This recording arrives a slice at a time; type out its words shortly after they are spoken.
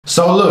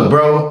So look,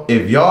 bro,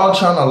 if y'all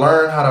trying to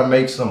learn how to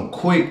make some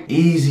quick,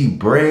 easy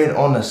bread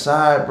on the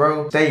side,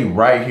 bro, stay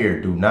right here.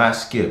 Do not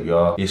skip,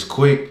 y'all. It's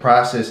quick,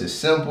 process is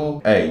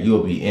simple. Hey,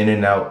 you'll be in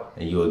and out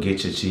and you'll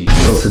get your cheese.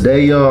 So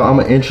today, y'all, I'm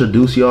gonna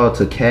introduce y'all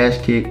to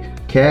Cash Kick.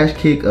 Cash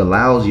Kick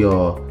allows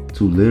y'all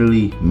to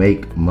literally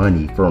make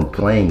money from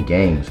playing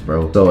games,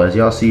 bro. So as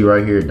y'all see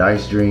right here,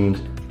 Dice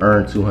Dreams,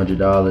 earn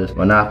 $200,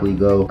 Monopoly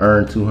Go,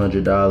 earn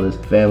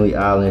 $200, Family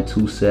Island,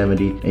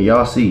 $270, and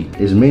y'all see,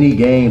 there's many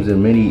games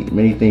and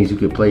many things you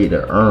could play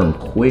to earn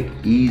quick,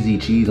 easy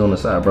cheese on the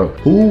side, bro.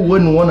 Who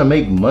wouldn't want to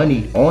make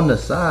money on the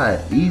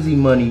side, easy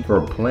money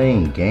for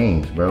playing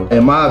games, bro?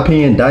 In my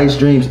opinion, Dice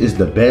Dreams is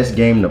the best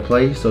game to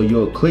play. So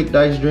you'll click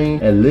Dice Dream,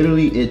 and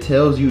literally it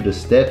tells you the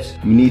steps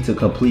you need to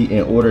complete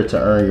in order to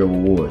earn your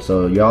reward.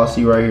 So y'all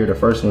see right here, the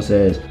first one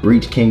says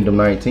reach Kingdom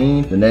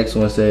 19, the next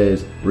one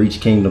says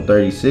reach Kingdom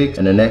 36,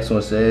 and the next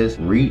one says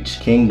reach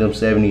Kingdom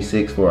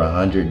 76 for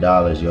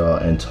 $100, y'all.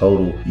 In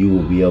total, you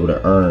will be able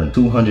to earn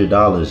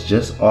 $200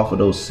 just off of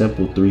those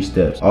simple 3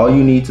 steps. All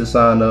you need to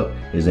sign up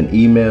is an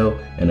email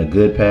and a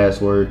good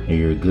password, and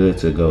you're good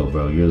to go,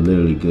 bro. You're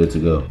literally good to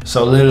go.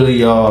 So literally,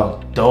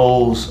 y'all,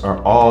 those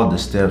are all the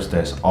steps.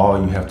 That's all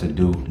you have to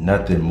do.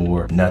 Nothing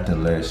more,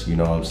 nothing less, you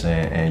know what I'm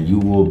saying? And you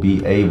will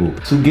be able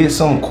to get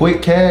some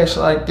quick cash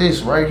like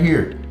this right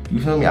here. You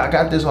feel me? I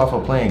got this off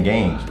of playing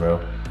games, bro.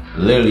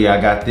 Literally,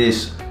 I got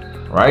this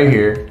right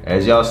here.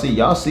 As y'all see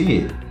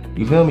it.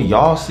 You feel me?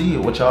 Y'all see it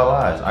with y'all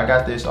eyes. I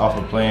got this off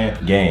of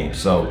playing games.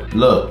 So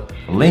look,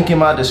 link in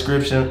my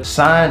description.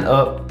 Sign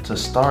up to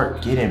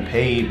start getting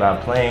paid by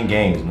playing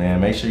games,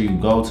 man. Make sure you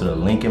go to the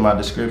link in my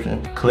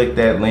description, click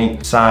that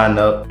link, sign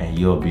up, and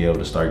you'll be able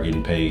to start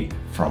getting paid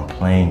from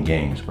playing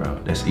games, bro.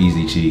 That's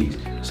easy cheese.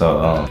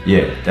 So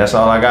yeah, that's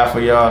all I got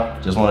for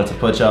y'all. Just wanted to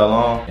put y'all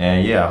on,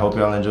 and yeah, I hope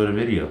y'all enjoy the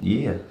video.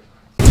 Yeah.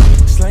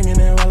 Slanging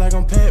that while like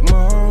I'm Pat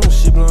Mahomes.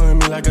 She blowing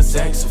me like a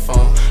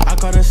saxophone. I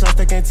call the shots,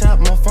 they can't tap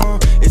my phone.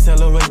 It's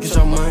LOS, get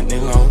your money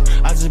long.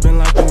 I just been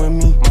like doing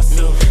me,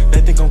 myself.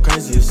 They think I'm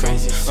crazy as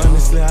crazy.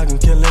 Honestly, I can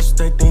kill less what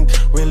they think.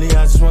 Really,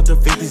 I just want the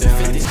 50s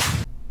and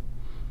 50s.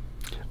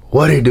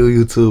 What it do,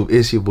 YouTube?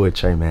 It's your boy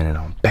Trey, man, and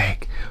I'm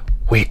back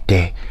with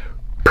that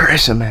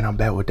pressure, man. I'm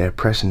back with that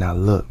pressure. Now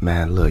look,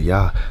 man, look,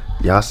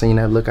 y'all seen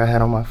that look I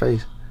had on my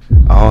face?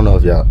 I don't know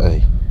if y'all,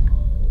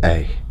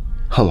 hey.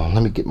 Hold on,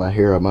 let me get my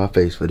hair out my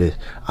face for this.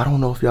 I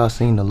don't know if y'all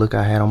seen the look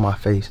I had on my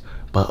face,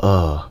 but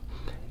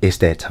it's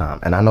that time.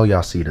 And I know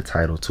y'all see the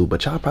title too,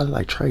 but y'all probably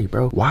like, Trey,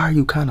 bro, why are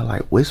you kind of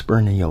like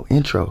whispering in your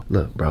intro?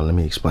 Look, bro, let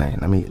me explain.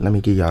 Let me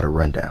give y'all the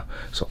rundown.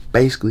 So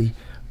basically,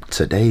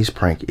 today's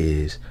prank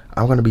is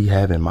I'm gonna be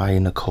having Maya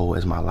and Nicole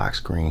as my lock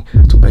screen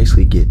to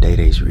basically get Day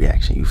Day's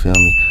reaction. You feel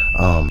me?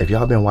 If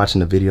y'all been watching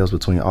the videos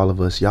between all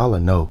of us, y'all will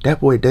know that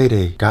boy Day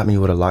Day got me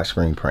with a lock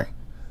screen prank.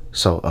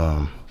 So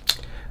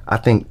I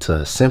think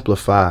to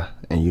simplify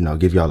and, you know,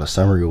 give y'all a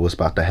summary of what's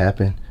about to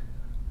happen,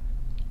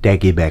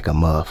 that get back a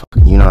motherfucker.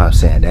 You know what I'm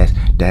saying?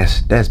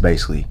 That's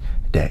basically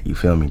that, you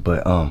feel me?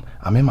 But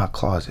I'm in my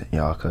closet,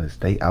 y'all, cause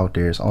they out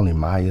there. It's only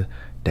Maya,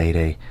 Day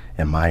Day,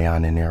 and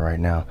Mayan in there right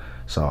now.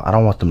 So I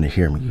don't want them to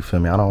hear me, you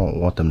feel me? I don't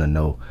want them to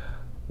know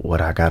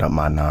what I got up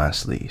my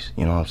non-sleeves.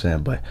 You know what I'm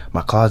saying? But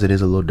my closet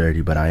is a little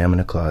dirty, but I am in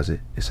the closet.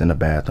 It's in the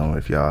bathroom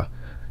if y'all,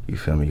 you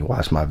feel me,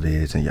 watch my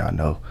vids and y'all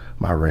know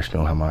my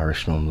restroom, how my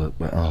restroom look.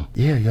 But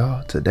yeah,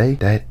 y'all, today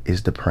that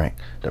is the prank.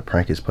 The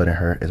prank is putting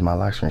her as my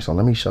lock screen. So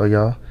let me show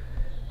y'all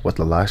what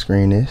the lock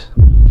screen is.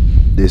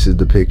 This is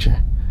the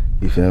picture.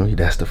 You feel me?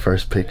 That's the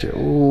first picture.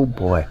 Oh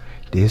boy,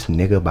 this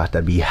nigga about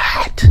to be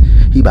hot.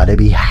 He about to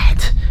be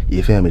hot.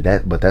 You feel me?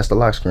 But that's the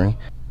lock screen.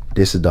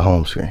 This is the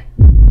home screen.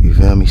 You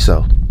feel me?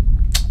 So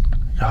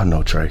y'all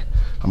know Trey.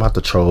 I'm about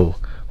to troll.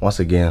 Once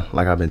again,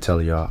 like I've been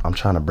telling y'all, I'm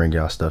trying to bring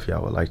y'all stuff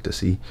y'all would like to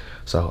see.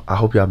 So I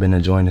hope y'all been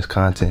enjoying this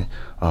content.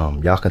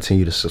 Y'all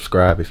continue to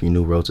subscribe if you're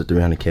new. Road to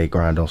 300K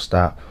grind don't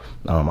stop.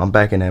 I'm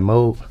back in that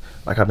mode.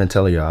 Like I've been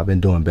telling y'all, I've been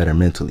doing better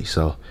mentally.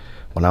 So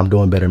when I'm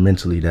doing better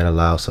mentally, that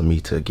allows for me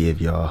to give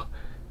y'all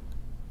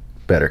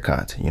better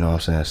content. You know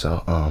what I'm saying?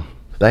 So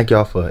thank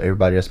y'all for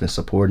everybody that's been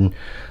supporting.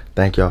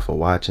 Thank y'all for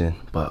watching.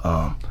 But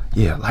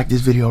yeah, like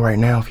this video right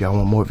now. If y'all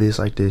want more videos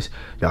like this,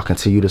 y'all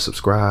continue to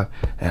subscribe.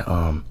 And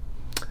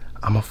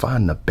I'm gonna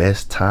find the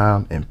best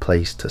time and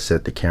place to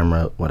set the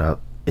camera up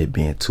without it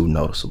being too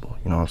noticeable.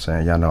 You know what I'm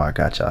saying? Y'all know I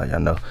got y'all.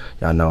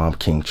 Y'all know I'm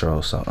King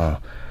Troll. So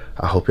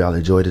I hope y'all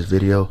enjoyed this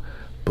video.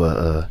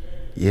 But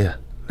yeah,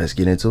 let's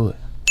get into it.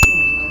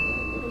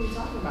 What are we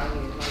talking about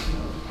here?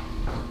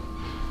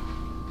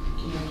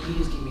 Can you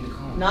just give me the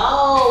comb?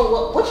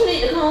 No, what you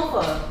need the comb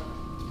for?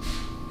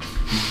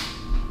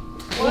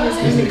 What?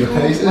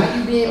 Why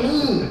you being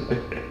mean? Leave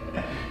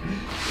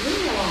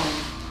me alone.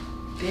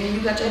 Then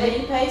you got your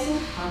head, you pacing?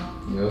 Huh?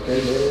 You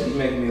okay, man? You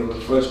making me a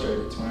little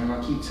frustrated, Twin.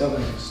 I keep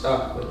telling you to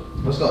stop, but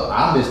What's going on?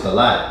 I missed a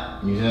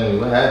lot. You feel me?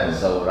 What happened?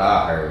 So what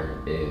I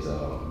heard is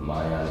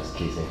Mayan is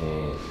kissing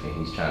hands and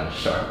he's trying to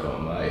shark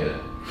on Maya.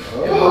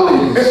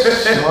 oh,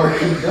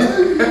 sharky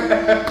done.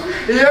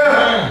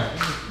 Yeah.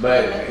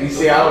 But you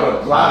see, I would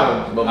have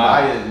blocked him, but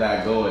Maya's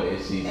not going,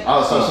 and she's.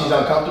 Oh, so she's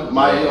uncomfortable?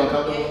 Maya, you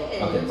uncomfortable?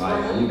 Yeah, Okay,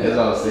 Maya, you that's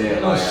what I'm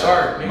saying. No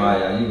shark, nigga.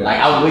 Maya, you got. Like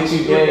I'm with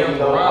you, gang. You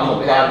know, I'm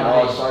applying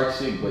all shark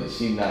shit, but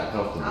she's not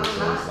comfortable,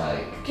 so it's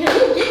like. Can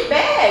you get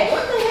back?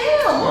 What the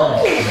hell?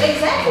 Move.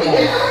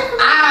 Exactly.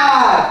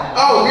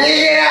 Oh,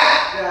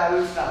 yeah! Yeah,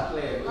 let's stop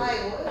playing. Like,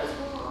 what's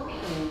going on?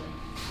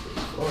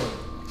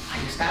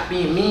 Stop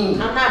being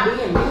mean. I'm not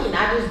being mean.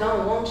 I just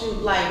don't want you,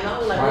 like, no,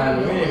 like, what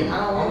you doing? I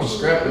don't want I'm you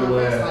scrapping doing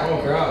your my face ass. I like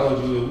don't care that. how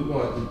old you is. We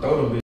going to throw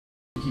them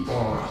bitches. Keep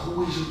on. Who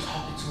is you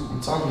talking to? I'm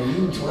talking to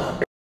you,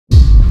 twin.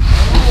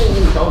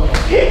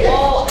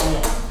 Whoa.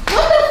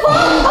 What the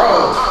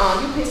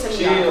fuck? You pissing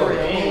me off for real.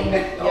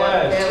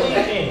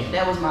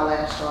 That was my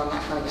last straw. I'm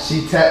not gonna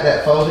She tapped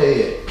that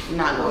forehead.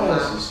 not gonna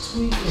lie. She's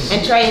tweaking.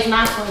 And Trey, it's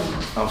not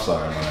funny. I'm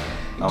sorry,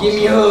 man. Give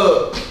me a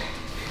hug.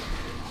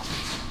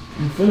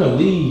 You finna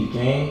leave,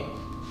 gang.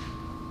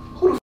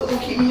 Who the fuck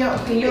gonna keep me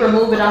up? Can you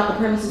remove it off the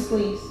premises,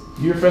 please?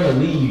 You're finna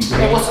leave, gang.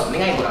 Hey, what's up,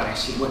 nigga? I ain't with all that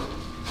shit. What?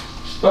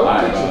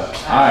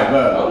 Alright,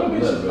 bro.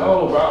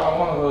 No, bro. I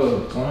want to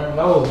hug. Twin.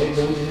 No,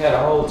 nigga. We just had a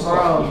whole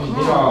talk. You just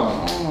did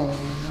all.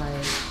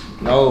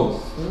 No.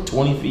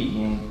 20 feet,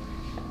 gang.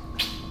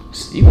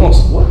 He wants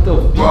what the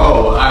fuck? Bro,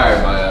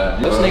 alright, Maya.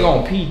 This nigga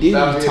on P. Diddy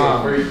Stop being a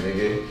time. freak,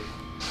 nigga.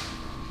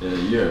 Yeah,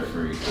 you're a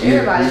freak.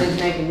 Everybody is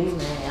making me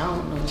mad. I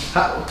don't know.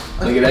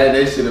 Nigga,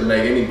 that shit would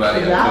make anybody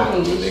Y'all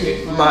think uncomfortable, this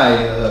shit nigga. funny.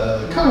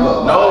 Come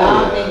on. No. I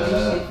don't think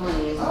this shit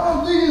funny. Is it? I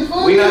don't think it's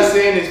funny. We not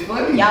saying it's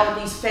funny. Y'all with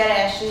these fat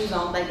ass shoes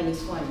on thinking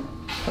it's funny.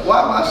 Why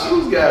my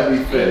shoes gotta be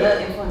Ain't fat?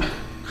 nothing funny.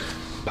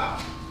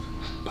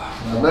 I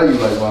know you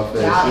like my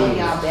face. Y'all in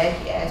y'all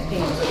baggy ass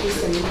pants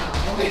pissing me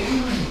off. I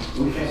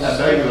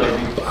know you like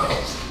me.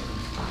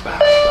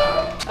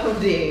 I'm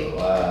dead.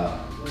 Wow.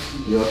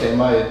 You okay,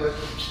 Maya?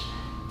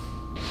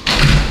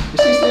 Is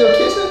she still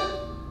kissing?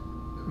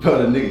 Bro,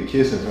 the nigga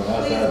kissing from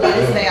Please outside. let it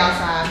stay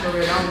outside for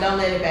real. Don't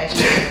let it back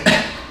in.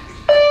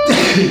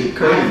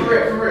 Crazy. For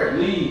real.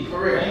 Leave. For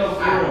real. Ain't no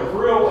for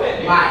real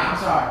wet. Why? I'm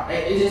sorry.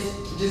 It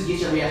just get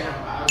your reaction.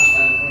 I'm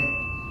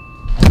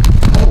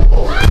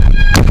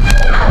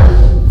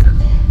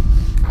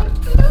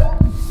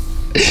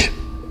just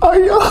Are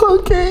y'all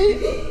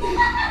okay?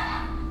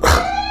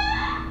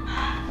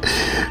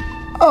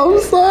 I'm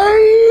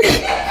sorry.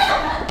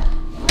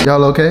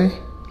 Y'all okay?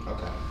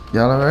 Okay.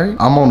 Y'all alright?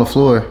 I'm on the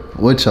floor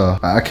with y'all.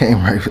 I came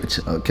right with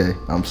y'all. Okay,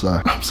 I'm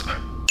sorry. I'm sorry.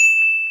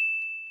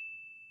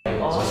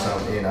 So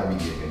something in, I be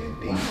getting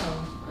it deep.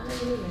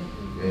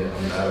 Yeah,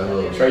 I'm not a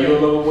little. Trey, you a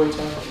little boy,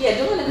 time? Yeah,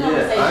 doing the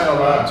conversation. I ain't gonna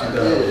lie to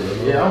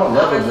you. Yeah, I'm a I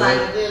lover was boy.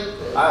 like,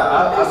 I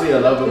be a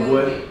lover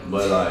boy,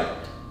 but like,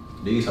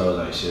 these hoes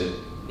ain't shit.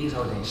 These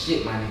hoes ain't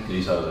shit, my nigga.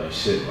 These hoes ain't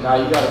shit, man. Nah,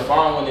 you gotta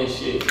find one that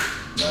shit.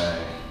 Man.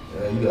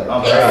 Yeah, you gotta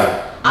I'm pray. proud.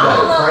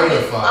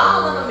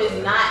 all of them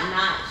is not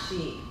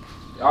shit.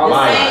 All The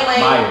Maya, same way,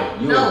 Maya,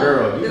 you a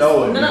girl, you know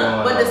what be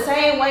going But on. the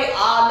same way, I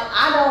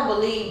don't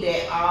believe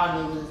that all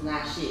niggas is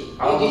not shit.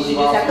 I don't You believe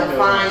just all have to females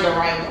find is the shit.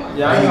 right one.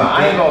 Yeah, I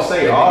ain't gonna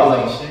say all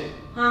of them.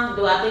 Huh?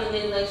 Do I think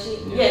niggas like shit?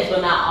 Yeah. Yes,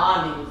 but not all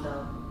niggas though.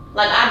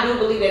 Like I do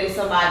believe that it's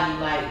somebody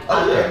like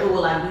out there who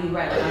will like do you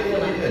right. Like I feel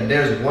like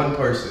There's one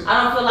person. I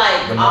don't feel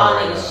like But all not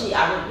right niggas now. cheat.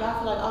 Y'all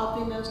feel like all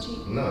females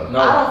cheat? No. No.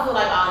 I don't feel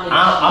like all niggas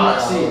I'm not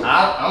cheat. see.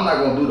 I'm not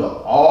gonna do the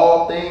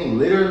all thing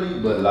literally,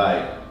 but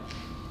like,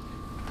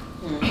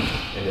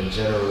 In a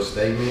general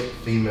statement,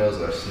 females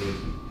are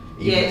sneaky.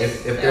 Even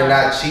Yes, if they they're are.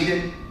 not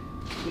cheating,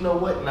 you know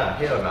what? Nah,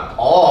 hell nah.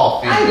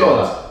 All I ain't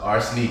gonna females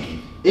are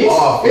sneaky. it's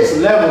All it's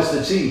females. levels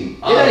to cheating.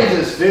 It ain't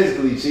just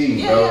physically cheating,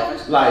 Yeah, bro. yeah, for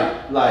sure.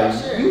 Like For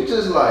sure. you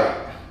just like,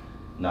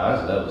 nah,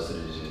 there's levels to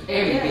this shit,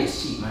 Every Yeah.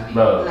 bitch cheat, my nigga.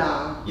 bro.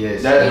 No.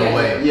 Yes, That in a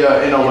way.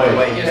 Yeah, in a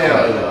way. yes,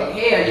 Hell in a yeah. way.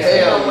 Hell yeah.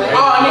 Hell no way. yeah.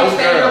 Oh, No niggas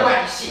say girl.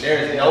 nobody shit.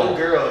 There's no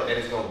girl that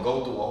is gonna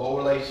go through a whole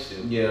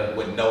relationship Yeah.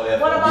 with no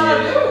effort. What about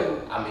a Yeah.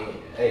 dude? I mean,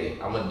 hey,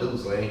 I'm a dude,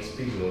 so I ain't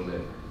speaking on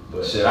that.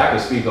 But Shit, I can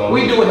speak on.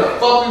 We me. doing the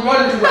fuck we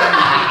wanna do right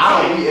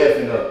I don't be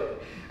effing up.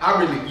 I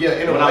really, yeah,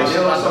 in a When I'm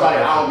relationship, dealing with somebody,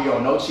 don't- I don't be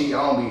on no cheat.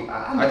 I don't be. I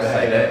can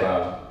say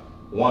that.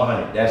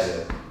 100. That's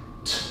it.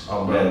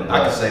 Oh, Man, bro, I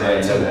can say I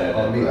ain't that too. never had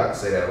On that, me, bro. I can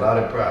say that loud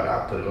and proud.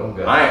 I put it on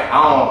God. I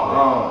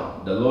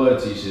don't. The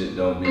loyalty shit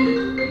don't be.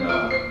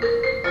 Nah.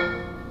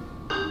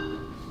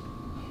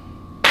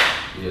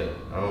 Yeah,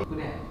 I don't. Who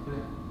that?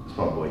 It's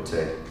my boy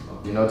Tay.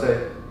 You know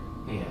Tay?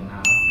 Hell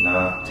nah.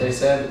 Nah. Tay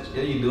Savage.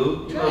 Yeah, you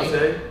do. You know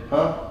Tay?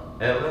 Huh?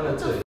 Atlanta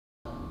Tay.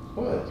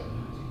 What?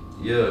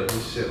 Yeah,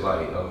 his shit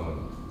like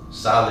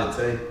Solid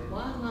Tay,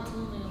 Why am I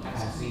telling you? I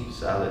gotta see.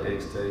 Solid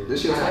X Tay.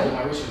 This I your gotta do son?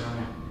 my research on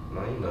that.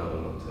 No, you know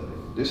what I'm telling you.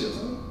 This your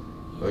son?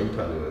 Oh, you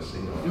probably would have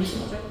seen Let him. me see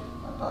my check.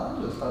 I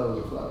just thought it was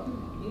a flop.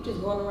 You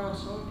just going around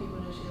showing people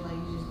that shit like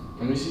you just.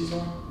 Let me see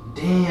some.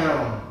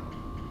 Damn.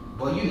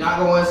 Boy, you not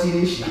gonna wanna see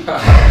this shit.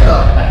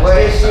 Boy,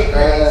 this shit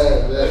crazy.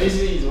 Let me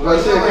see some. But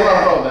shit, come on,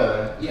 phone, man.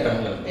 Yeah.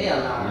 Hell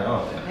nah. No.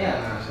 Hell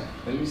nah.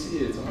 Let me see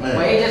it. Man.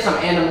 Boy, it's just some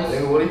animals.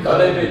 Nigga, what do you Oh, call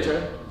that that bitch,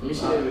 right? Let me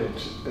see that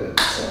bitch.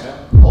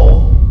 Oh.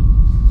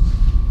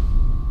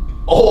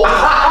 Oh.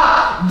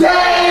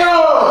 Damn!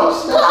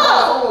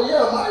 Oh,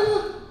 yeah,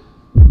 Maya.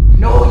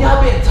 No,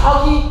 y'all been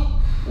talking?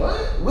 What?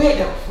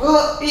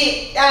 Fuck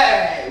it.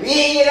 We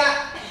ain't get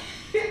out.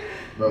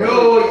 No, I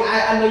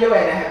know your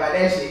ass not happy about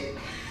that shit.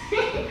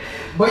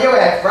 But your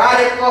ass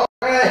Friday, fuck,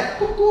 man.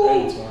 Hey,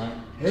 twin.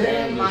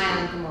 Change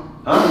mine, come on.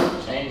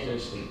 Huh? Change that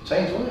shit.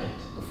 Change what?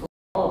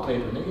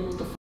 Wallpaper, nigga. What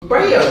the fuck? Bro,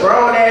 you a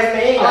grown ass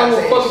man. I don't You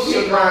give a gotta fuck say if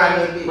shit you around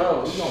that bitch. Bro,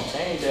 we gonna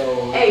change that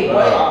old. Hey,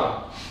 boy.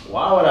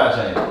 Why would I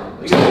change it?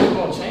 Nigga, we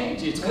gonna change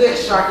it.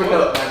 Let's shark it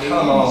up, my nigga.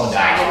 Come on,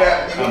 Shark it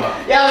up, Come nigga. on.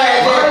 Y'all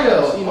ass Mario,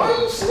 why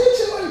you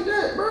snitching like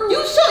that, bro? You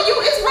sure you?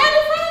 It's right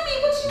in front of me.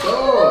 What you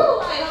gonna do?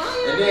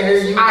 Like, And then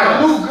here you I come.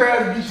 knew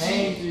girls be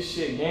Change this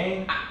shit, gang.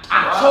 I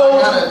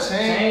told gotta you.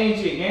 Change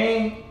it,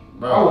 gang.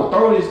 Bro. I will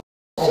throw this.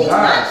 She's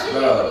not cheating.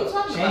 bro. What are you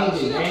talking about? Change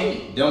She it, not gang.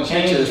 cheating. Them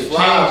Change pictures it.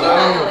 fly, Change bro.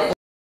 it.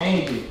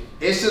 Change it.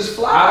 It's just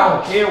fly. I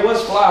don't care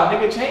what's fly,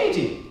 nigga. Change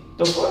it.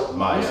 The fuck?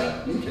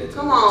 Maya, you can't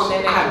Come on,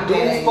 that I do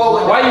ain't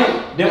forward. Why you?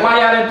 Then why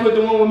y'all didn't put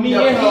the one with me The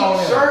in her on pink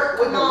there? shirt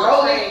with the Come on,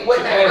 rolling, with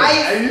the Hey,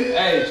 ice.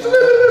 hey,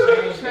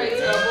 Straight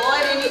change to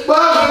avoid any.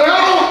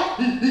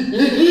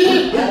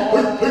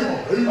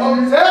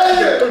 I'm telling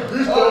you.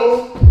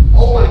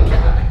 Oh my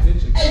god.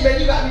 Hey man,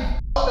 you got me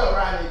fucked up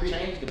right there, bitch.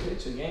 Change the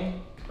picture,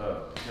 gang.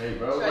 Hey,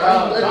 bro. Avoid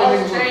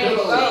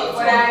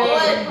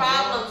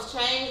problems.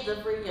 Change the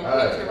freaking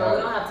picture, bro.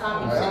 We don't have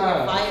time to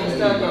fight and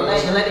stuff.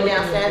 And let it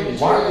downstairs.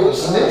 Why are you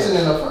snitching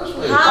in the first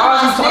place? How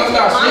am I talking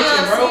about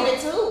snitching, bro? seen it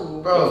too.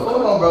 Bro,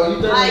 come on, bro. You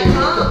Like,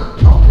 huh?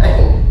 Hey,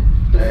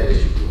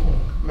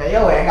 Man,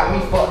 yo ass got me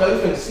fucked up. You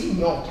finna see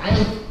me on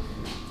camera.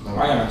 I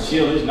am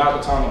chill. It's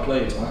not the time to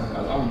play.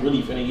 I'm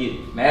really finna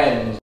get mad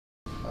in this.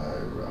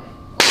 alright, bro.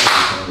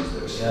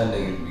 Y'all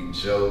niggas be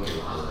joking.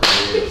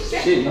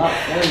 Shit not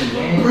funny,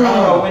 man. I don't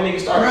know when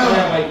niggas start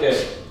playing like that.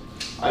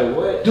 Like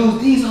what? Dude,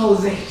 these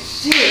hoes ain't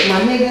shit, my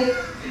nigga.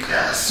 I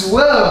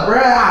swear,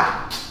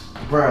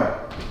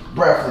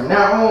 bruh, from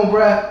now on,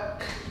 bruh,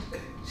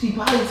 she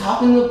probably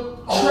talking to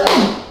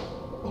Trey.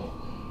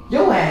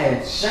 Your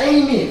ass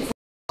shame me.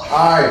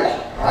 Alright,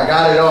 I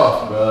got it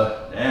off,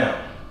 bro. Damn.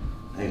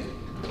 Hey,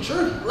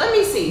 sure. Let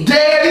me see.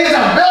 Damn, this a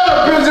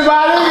better picture,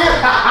 my nigga.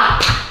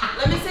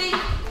 Let me see.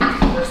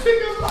 Come see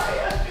me about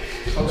that.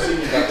 Come see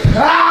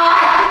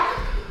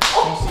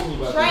me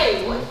about that. Trey,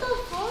 what the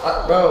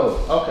fuck? Bro,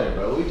 okay,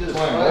 bro. We just.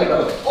 Twin, wake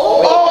up.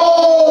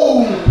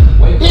 Oh,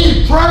 Wake up. he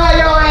tried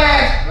your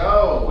ass.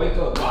 Bro. Wake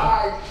up.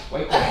 Alright.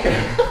 Wake up.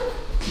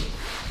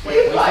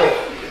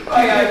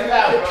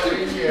 You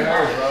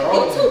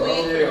too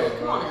big for it.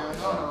 Come on now.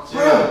 Hold on.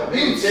 Bro,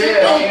 you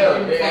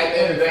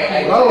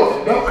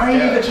Bro, I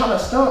ain't even trying to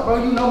stunt, bro.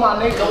 You know my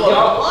nigga.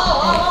 Whoa.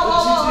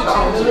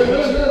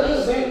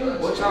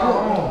 What y'all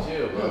on?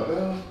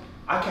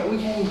 We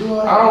can't do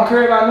all that. I don't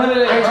care about none of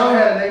that, I ain't trying to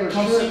have a bro. neighbor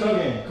Come trip, see me bro.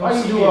 then. Why you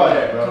see do me all then.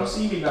 that, bro? Come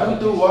see me, Come guys.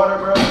 through water,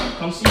 bro.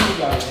 Come see me,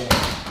 guys.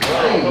 I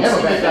ain't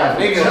never back down.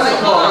 Nigga, Come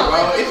come on, on, bro.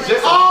 wait, It's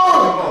just Oh,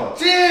 Nigga,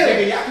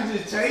 chill. y'all can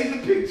just change the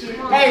picture. Hey,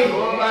 I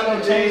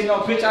don't change no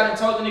picture. I done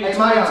told the nigga Hey, 20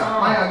 Maya,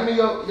 times. give me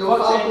your Fuck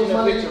follicles, changing the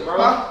my picture, nigga. bro.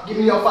 Huh? Give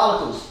me your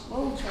follicles.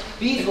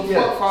 These nigga Yeah.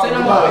 fuck follow. Say no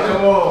You more.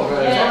 Come on, bro.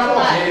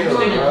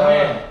 steady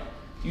playing.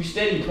 You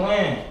steady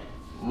playing.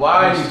 Why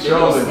are you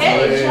trolling,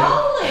 Hey, man?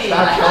 trolling.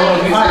 Stop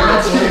trolling. Like,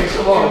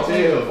 Come on,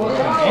 chill, Fuck bro.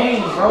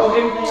 game, bro.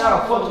 Everything out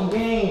of fucking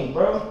game,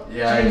 bro.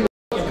 Yeah, I ain't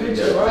Fucking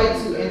picture, bro.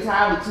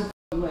 entirely too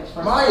much.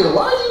 Maya,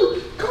 why you?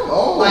 Come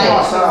on. Like, Come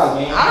outside,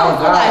 man. I don't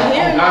feel like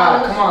hearing all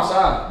this. Come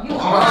outside. You Come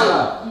on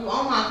outside. my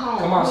phone.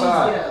 Come Please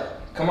outside. get up.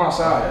 Come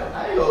outside. I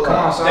ain't gonna Come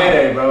lie. outside. Stay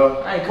there, bro.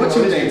 I ain't What coming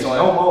you to think, this bitch Tony?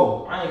 no more.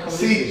 I ain't coming to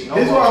See, this bitch no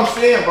this is more. what I'm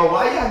saying, bro.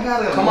 Why y'all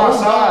gotta Come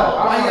outside.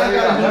 Why y'all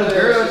gotta do the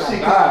girl shit?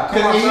 God,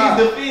 come Cause it outside. needs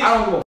the fish. I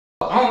don't give a fuck.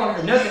 I don't want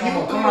to hear nothing. You no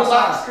more. do Come the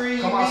outside. Lockscreen,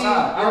 Come you outside. did.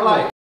 I don't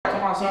like.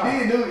 Come outside. You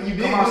did Come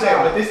do outside. that,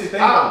 but this is the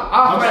thing.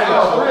 I'll fade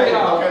all three of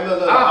y'all. Okay, look.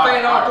 I'll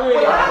fade all three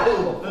of What I y'all. do?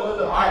 Look.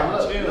 Alright,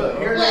 look. Here Look,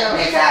 they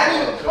bitch, I do.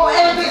 Oh,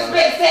 everything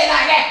spit say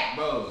like that.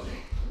 Bro,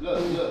 look,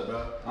 bro.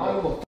 I don't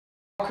give a fuck.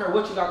 I don't care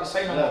what you got to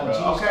say no Look, more. bro.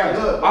 Jesus Okay, Christ.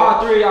 look, bro. All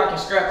three of y'all can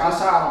scrap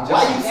outside on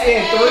Why you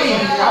saying three?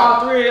 All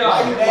three of y'all. Why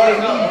you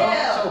adding me, bro?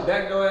 So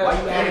back your ass. Why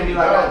you adding me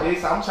like this?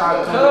 I'm trying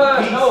to come Cause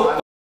to peace. no, bro,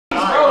 you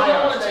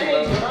Alright, want to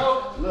change it, bro.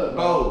 Look,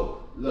 bro.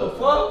 The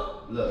fuck?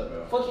 Look, bro.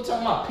 Fuck you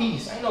talking about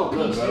peace? Ain't no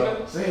Look, peace, bro.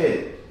 nigga. Say it.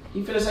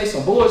 You finna say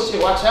some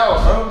bullshit. Watch out,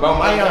 bro. Bro,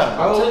 my Don't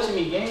bro. touch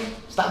me, gang.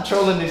 Stop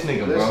trolling this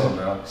nigga, Listen,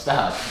 bro. bro.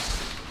 Stop.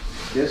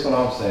 This what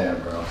I'm saying,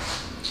 bro.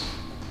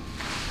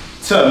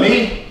 To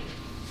me,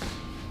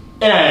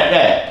 it ain't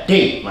that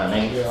deep, my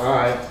nigga. Yeah,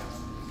 alright.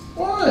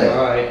 What?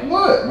 Alright.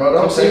 What, bro?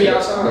 Don't Come see say me that,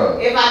 outside. bro.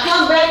 If I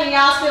come back and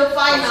y'all still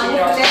fighting, Come I'm see me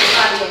whooping outside.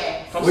 everybody ass.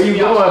 Come Where see you me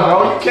going, outside. bro?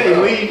 You can't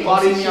leave while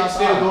Come this see me shit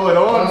still outside. going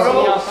on, Come see me bro.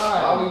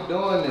 outside. Why we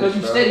doing this, Cause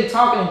you bro? steady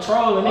talking and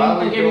trolling, Why nigga. we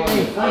Think doing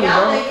everything this? funny,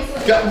 Y'all bro. think it's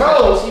Bro,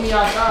 Come see me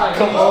outside.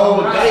 come gang.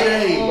 on, Right.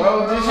 Day, bro.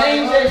 Just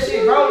Change that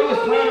shit, bro.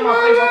 Niggas playing in my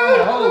face like I'm a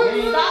hoe,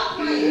 gang. Stop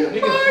playing.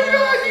 Niggas playing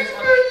in my face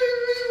like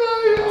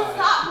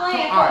Stop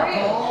playing for Alright,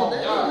 real. come on,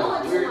 You're God.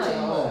 doing too much.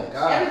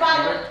 God.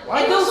 Everybody, Why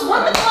and you dudes, so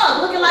what the fuck?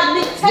 Looking like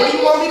Nick. What do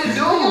you want me to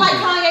do? Looking like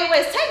Kanye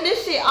West. Take this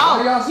shit off.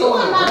 Why y'all so You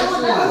are not doing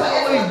aggressive?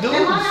 nothing. Always do.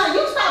 And why not?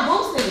 You stop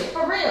boosting it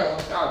for real.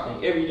 Y'all think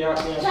every y'all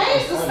can't.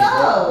 Change the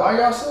stuff. Why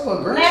y'all so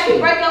aggressive? Now if you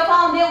break your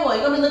phone, then what?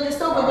 You gonna be looking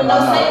stupid with no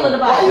signal in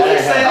the body. Why you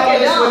say all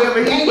this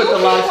whenever he put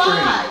the live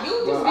stream?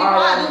 You just be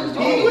quiet.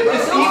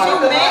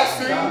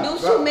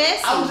 You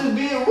messy. I was just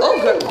being rude.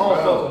 Oh,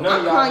 girl.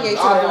 I'm Kanye to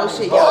the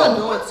bullshit. Y'all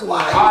doing too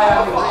much.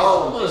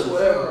 Just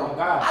whatever. Oh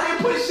God. I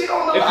didn't put shit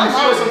on If you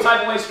feel some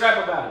type of way,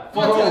 scrap about it.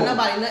 Don't tell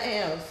nobody nothing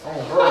else. I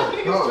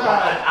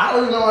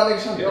don't even know why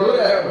niggas trying to do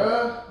that,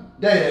 bro.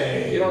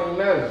 It don't even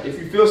matter. If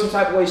you feel some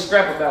type of way,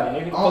 scrap about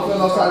it. I don't feel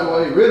no type of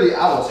way. Really,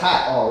 I was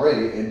hot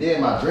already, and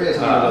then my dreads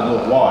needed a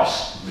little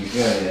wash. You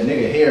feel me? A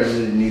nigga hair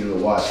really needed a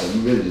wash, so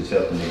you really just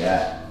helped the nigga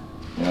out.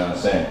 You know what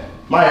I'm saying?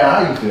 Maya, how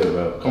you feel,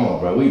 bro? Come on,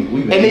 bro. We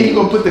been. And then you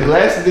gonna put the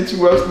glasses that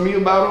you roasted me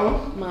about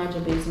on? Mind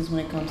your business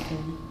when it comes to me.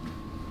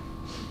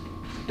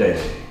 Day.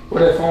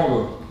 Where that phone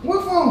go?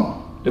 What phone?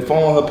 The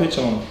phone with her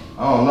picture on it. I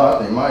don't know. I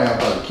think Maya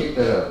probably kicked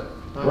that up.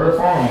 Where the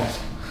phone at?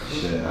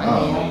 Shit, I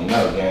don't even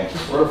know, gang.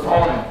 Where the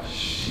phone at?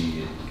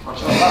 Shit.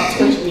 Watch out, stop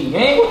touching me,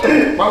 gang. What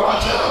the?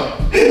 Watch out.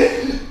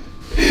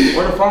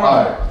 Where the phone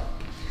at?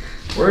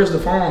 Where's the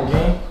phone,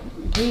 gang?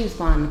 Please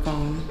find the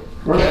phone.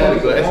 Where the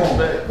phone?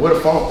 What a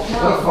phone?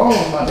 What a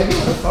phone, my nigga?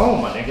 What a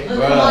phone, my nigga?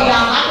 Come on, y'all.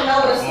 Knocking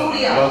over the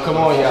studio. Bro, come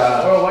on,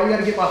 y'all. Bro, why you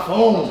gotta get my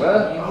phone, bro?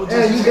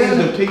 Yeah, you got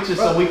the picture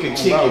so we can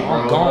kick it, bro.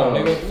 I'm gone,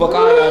 nigga. Fuck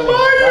all y'all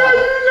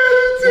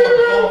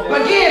niggas.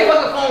 But get your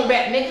fucking phone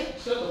back, nigga.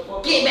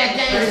 Get back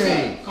down.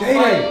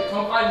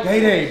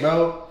 Day, bro.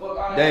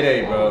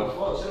 Day, bro.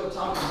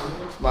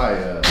 My,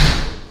 I'm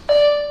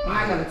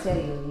not gonna tell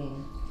you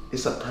again.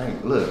 it's a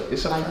prank. Look,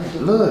 it's a prank.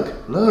 Look.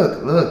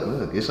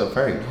 It's a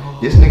prank.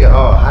 This nigga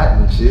all hot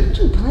and shit. What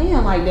you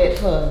playing like that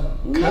for?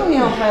 You know he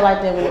don't play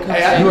like that when it comes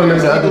to You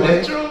remember the other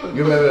day?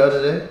 You remember the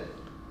other day?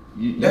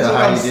 That's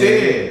what I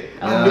said.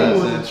 I knew it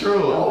was the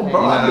truth. Oh,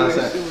 bro, I knew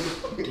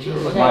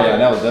it. Maya,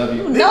 that was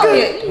W. You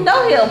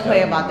know he don't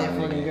play about that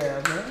for the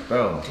girls, man.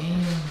 Bro.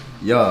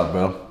 Y'all,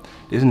 bro.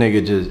 This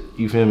nigga just,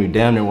 you feel me,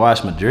 damn near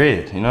washed my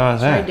dreads. You know what I'm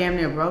Straight saying? damn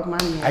near broke my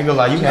neck. I ain't gonna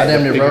lie, you had damn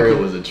to near figure broke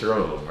it was a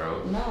troll,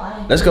 bro. No, I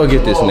ain't. Let's go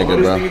get this nigga,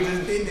 bro. This nigga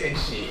just did that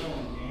shit.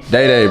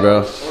 Day,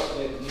 bro.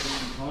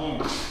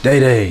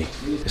 Day.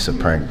 It's a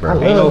prank, bro.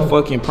 Ain't no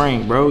fucking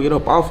prank, bro. Get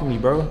up off of me,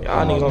 bro.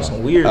 Y'all niggas on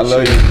some weird shit. I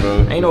love you,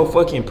 bro. Ain't no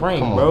fucking prank,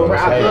 bro. bro.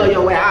 I love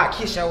your ass. I'll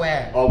kiss your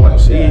ass. Oh my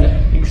See,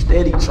 god. you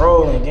steady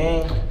trolling,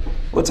 gang.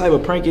 What type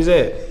of prank is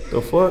that?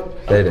 The fuck?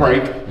 A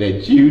prank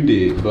that you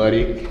did,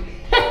 buddy.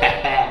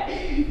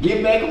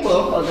 Get back,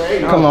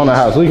 motherfucker. Come on the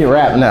house, we can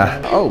rap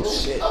now. Oh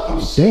shit.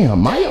 Damn,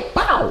 Maya.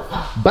 Bow.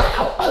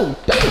 Oh,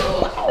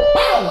 damn.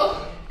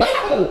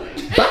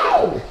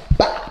 Bow.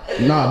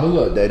 Nah, but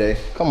look, Day.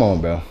 Come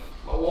on, bro.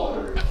 My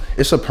water.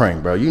 It's a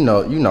prank, bro. You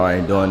know I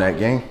ain't doing that,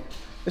 gang.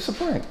 It's a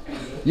prank.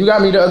 You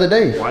got me the other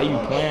day. Why you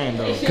playing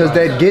though? Cause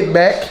that get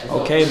back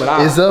Okay,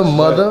 but is a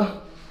mother.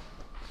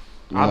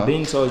 I've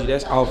been told you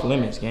that's off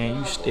limits, gang.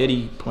 You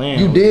steady playing.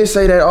 You did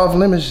say that off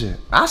limits shit.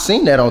 I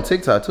seen that on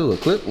TikTok too. A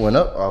clip went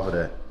up off of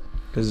that.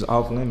 Cause it's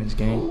off limits,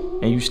 gang.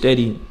 And you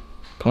steady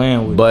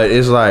playing with it. But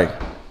it's like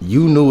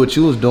you knew what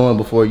you was doing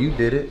before you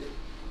did it,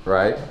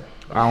 right?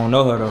 I don't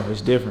know her though.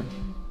 It's different.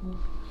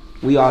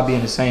 We all be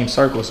in the same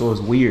circle, so it's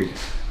weird.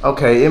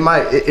 Okay, it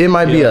might be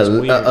it's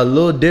weird. a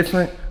little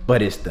different,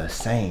 but it's the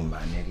same,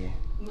 my nigga.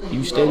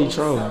 You steady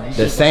trolling.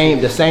 The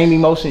same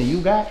emotion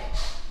you got,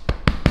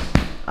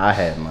 I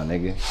had, my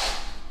nigga.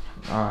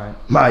 Alright.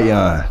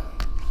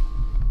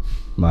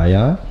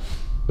 Mayan?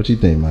 What you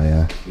think,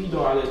 Mayan? You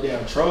doing all that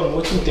damn trolling.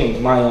 What you think,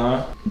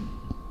 Mayan?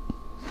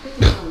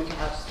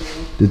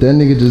 Did that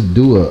nigga just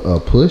do a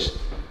push?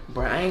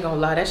 Bro, I ain't gonna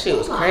lie, that shit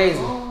was crazy.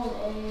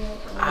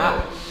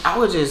 I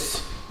was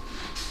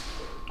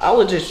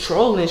just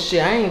trolling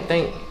shit.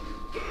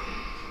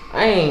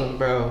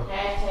 Bro.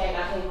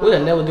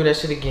 We'll never do that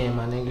shit again,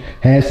 my nigga.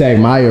 Hashtag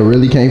Maya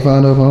really can't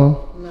find her phone?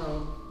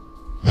 No.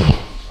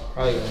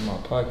 Probably in my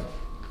pocket.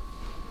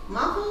 My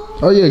phone?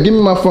 Oh yeah, give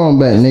me my phone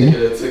back, nigga.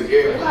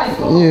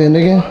 Yeah,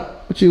 Nigga.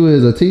 What you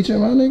is, a teacher,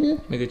 my nigga?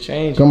 Nigga,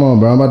 change it. Come on,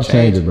 bro. I'm about to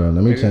change it, bro.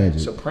 Let me change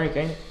It's a it. prank,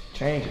 ain't it?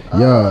 Change it.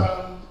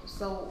 Yeah.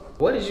 So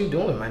What is you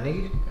doing, my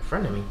nigga? In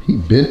front of me. He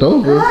bent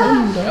over. Your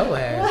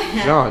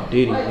ass. Y'all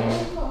did it,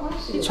 man.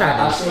 You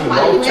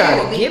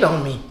trying to get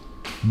on me.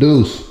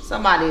 Deuce.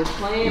 somebody is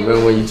playing.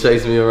 Remember when you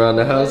chased me around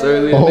the house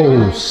earlier? Oh,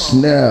 nigga?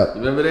 snap.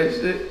 You remember that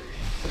shit?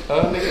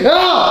 Nigga?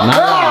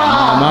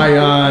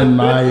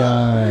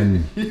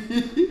 Mayan.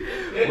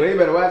 Well, you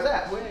better watch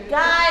out.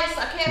 Guys,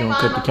 I can't You find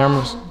don't cut the my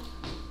cameras? phone.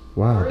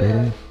 Wow,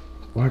 Daddy.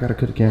 Why I gotta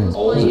cut the cameras?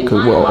 Oh,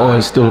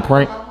 it's still a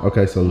prank?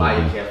 Okay, so look, Maya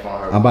man. can't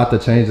find her. I'm about to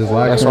change this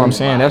live That's what I'm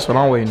stream, saying. That's what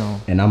I'm waiting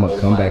on. and I'm gonna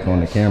come back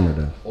on the camera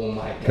though, Oh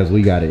my god. cause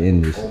we gotta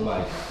end this Oh my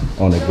god.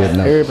 on a good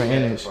note. Everybody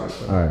in that shit.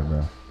 All right,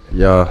 bro.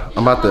 Yo,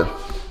 I'm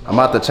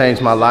about to change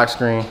my lock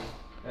screen,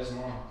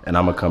 and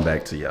I'm gonna come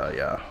back to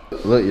y'all.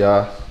 Look,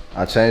 y'all,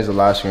 I changed the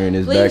lock screen.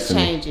 It's back Please to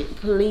me. change it,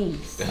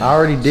 please. I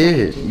already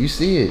did. You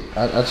see it?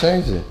 I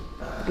changed it.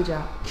 Good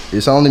job.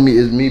 It's only me.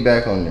 It's me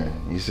back on there.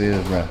 You see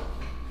it, bro?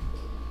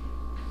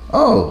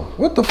 Oh,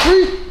 what the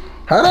freak?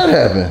 How that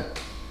happen?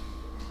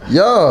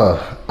 Yo,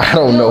 I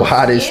don't know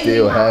how this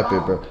still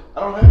happened, bro. I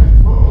don't have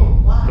your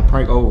phone. Why?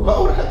 prank over. Why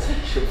would I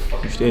take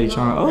your You steady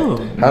trying. Oh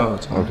no,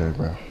 twin. Okay,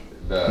 bro.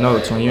 No,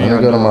 twin. You Let ain't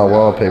me go to gotta my do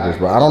wallpapers,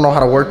 bro. I don't know how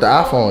to work the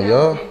iPhone,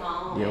 y'all.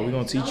 that. Yeah, we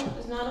gonna teach you.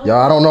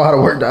 Y'all, I don't know how to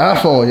work the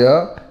iPhone,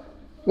 y'all.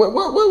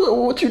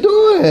 What you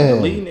doing?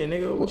 Deleting it,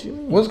 nigga. What you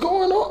mean? What's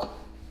going on?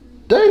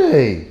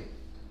 Day.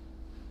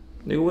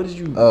 Nigga, what did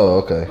you? Oh,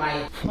 okay.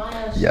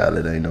 Y'all,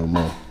 it ain't no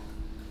more.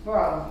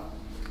 Bro.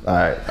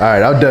 Alright,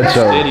 I'm done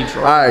showing.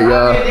 Alright,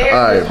 y'all.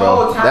 Alright,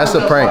 bro. That's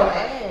a prank.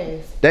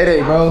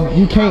 Day, bro.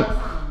 You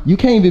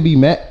can't even be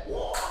mad.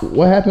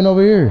 What happened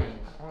over here?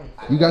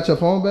 You got your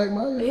phone back,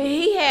 Maya?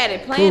 He had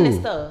it playing and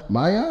stuff.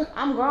 Maya?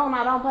 I'm grown.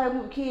 I don't play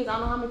with kids. I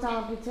don't know how many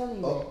times I've been telling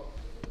you that.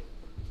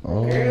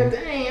 Oh. Girl,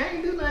 dang, I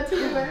ain't do nothing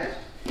to you, man.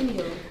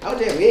 I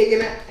was just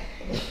wigging out.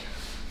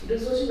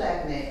 This is what you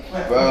laughing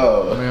at.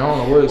 Bro. Man, I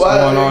don't know what's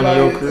going on in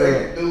your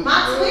career.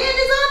 My twin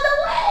is on the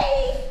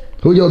way.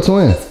 Who your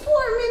twin? He's 4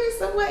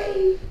 minutes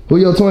away. Who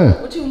your twin?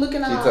 What you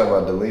looking at? She talking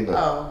about Delina.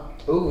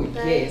 Oh. Ooh,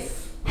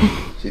 yes.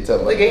 She talking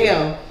about. Look at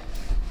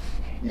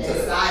him.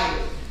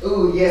 Excited.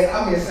 Ooh, yes,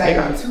 I'm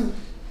excited too.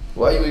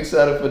 Why you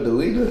excited for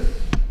Delina?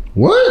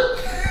 What?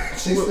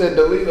 She said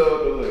Delina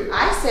on the way.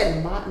 I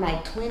said my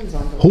twins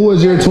on the way. Who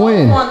is your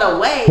twin? On the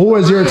way. Who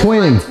is your Mine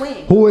twin? my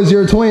twin. Who is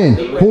your twin?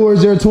 Who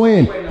is your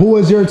twin? Who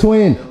is your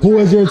twin? Who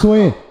is your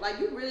twin? Like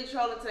you really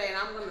trolling today, and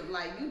I'm gonna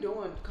like you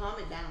doing. Calm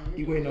it down.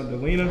 You waiting on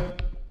Delina?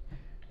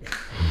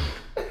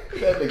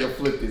 That nigga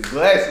flipped his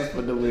glasses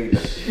for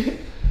Delina.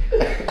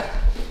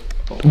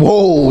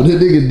 Whoa, that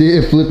nigga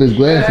did flip his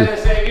glasses. That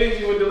same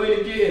energy with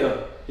Delina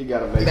Gill. He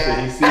gotta make sure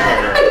he see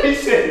her. He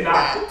said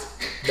not.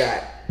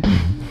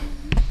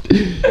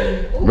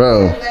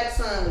 Bro,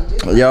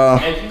 y'all,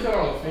 Hey, you cut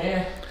on the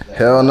fan.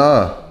 hell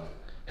no.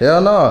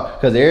 Hell no.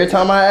 Cause every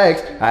time I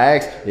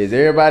ask, is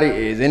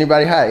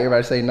anybody hot?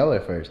 Everybody say no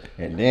at first.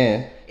 And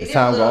then as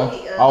time goes,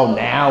 oh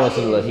now it's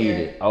a little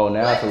heated. Oh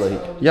now it's a little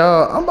heated.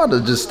 Y'all, I'm about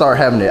to just start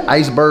having the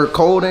iceberg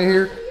cold in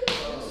here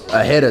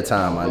ahead of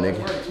time, my nigga.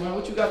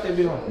 What you got that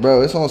bit on?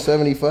 Bro, it's on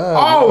 75.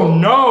 Oh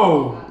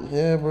no!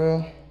 Yeah,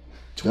 bro.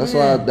 That's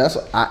why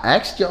I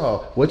asked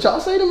y'all. What y'all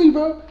say to me,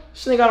 bro?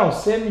 This nigga got on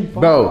 75.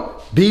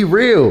 Bro, be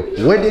real.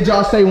 What did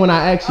y'all say when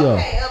I asked y'all?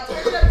 Okay,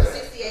 push it up to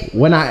 68.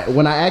 When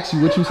I asked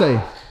you, what you say?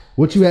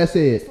 What you had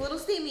said? It's a little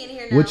steamy in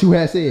here now. What you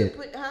had said?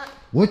 Huh?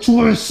 What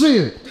you had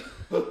said?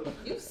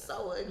 You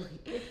so ugly.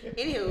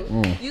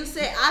 Anywho,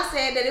 I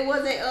said that it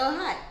wasn't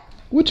hot.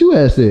 What you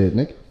had said,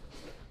 nigga?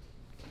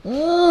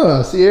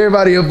 Oh, see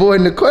everybody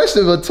avoiding the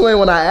question, but twin,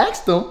 when I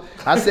asked them,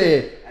 I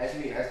said, Ask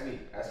me.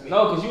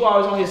 No, cause you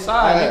always on his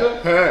side,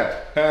 nigga.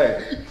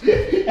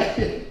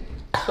 Hey.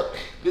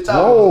 Good time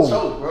Whoa. with the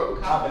choke, bro.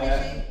 My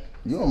bad.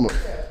 you almost,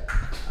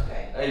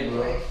 Okay. Hey,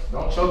 bro.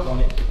 Don't choke on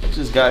it.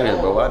 Just got here,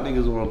 bro. Why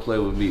niggas wanna play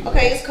with me?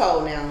 Okay, it's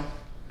cold now.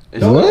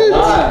 It's What?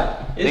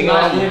 It's Nigga,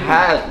 not I'm heavy.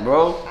 hot,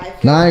 bro.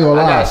 nah, I ain't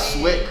gonna I got lie.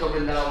 sweat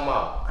coming down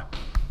my.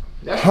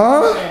 That's Huh?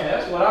 what I'm saying.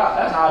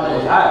 That's how I know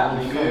it's hot.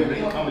 When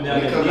it coming down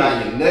When it that comes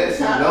out dick. your nuts,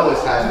 you know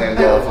it's hot in that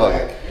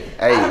motherfucker.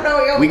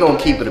 Hey, we gonna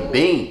keep it a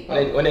bean.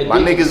 When that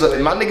My dick is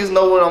niggas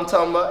know what I'm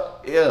talking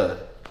about. Yeah.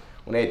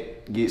 When they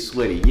get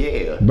sweaty,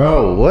 yeah.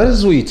 Bro, what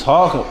is we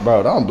talking?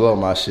 Bro, don't blow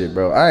my shit,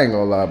 bro. I ain't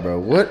gonna lie, bro.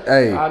 What?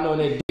 Hey. I know when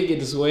that dick get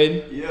to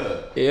sweating.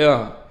 Yeah.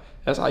 Yeah.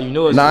 That's how you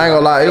know it's Nah, I ain't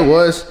gonna lie. It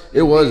was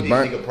These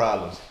burnt. nigga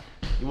problems.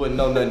 You wouldn't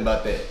know nothing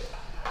about that.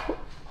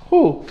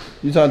 Who?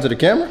 You talking to the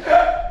camera?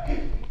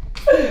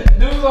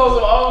 Dudes on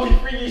some only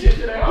freaky shit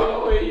today. I don't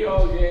know where you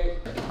all gang.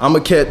 I'ma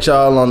catch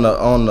y'all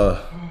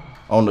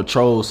on the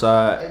troll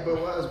side. Hey, bro,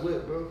 why is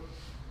wet, bro?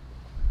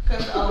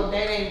 Cause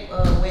that ain't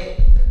wet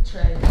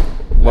tray.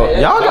 Well,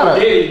 y'all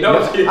gotta. I ain't No,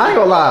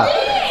 gonna lie.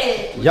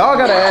 Y'all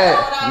gotta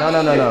add. No.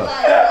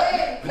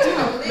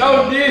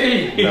 no,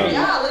 Diddy.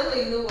 Y'all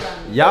literally knew what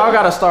I mean. Y'all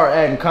gotta start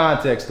adding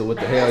context to what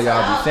the hell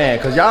y'all be saying.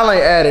 Cause y'all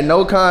ain't adding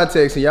no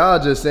context and y'all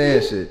just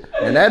saying shit.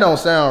 And that don't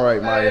sound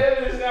right, Maya.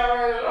 That is not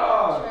right at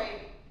all. Trey,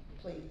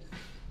 please.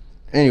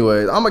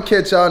 Anyways, I'ma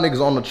catch y'all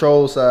niggas on the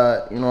troll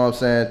side. You know what I'm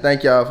saying?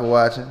 Thank y'all for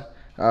watching.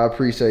 I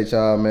appreciate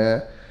y'all,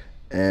 man.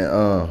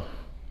 And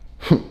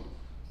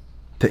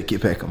take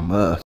it back a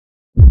month.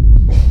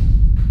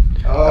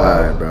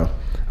 Alright, bro.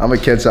 I'ma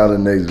catch y'all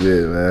in the next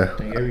video,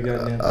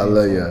 man. I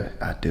love y'all.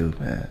 I do,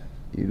 man.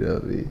 You know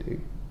me, nigga.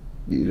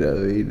 You know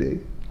me,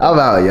 nigga. I'm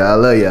out, y'all. I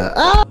love y'all.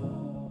 Ah!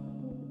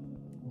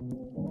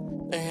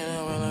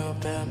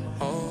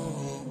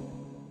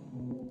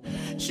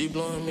 She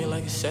blowing me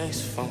like a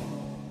saxophone.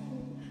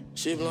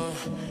 She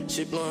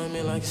blowing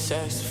me like a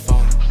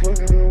saxophone.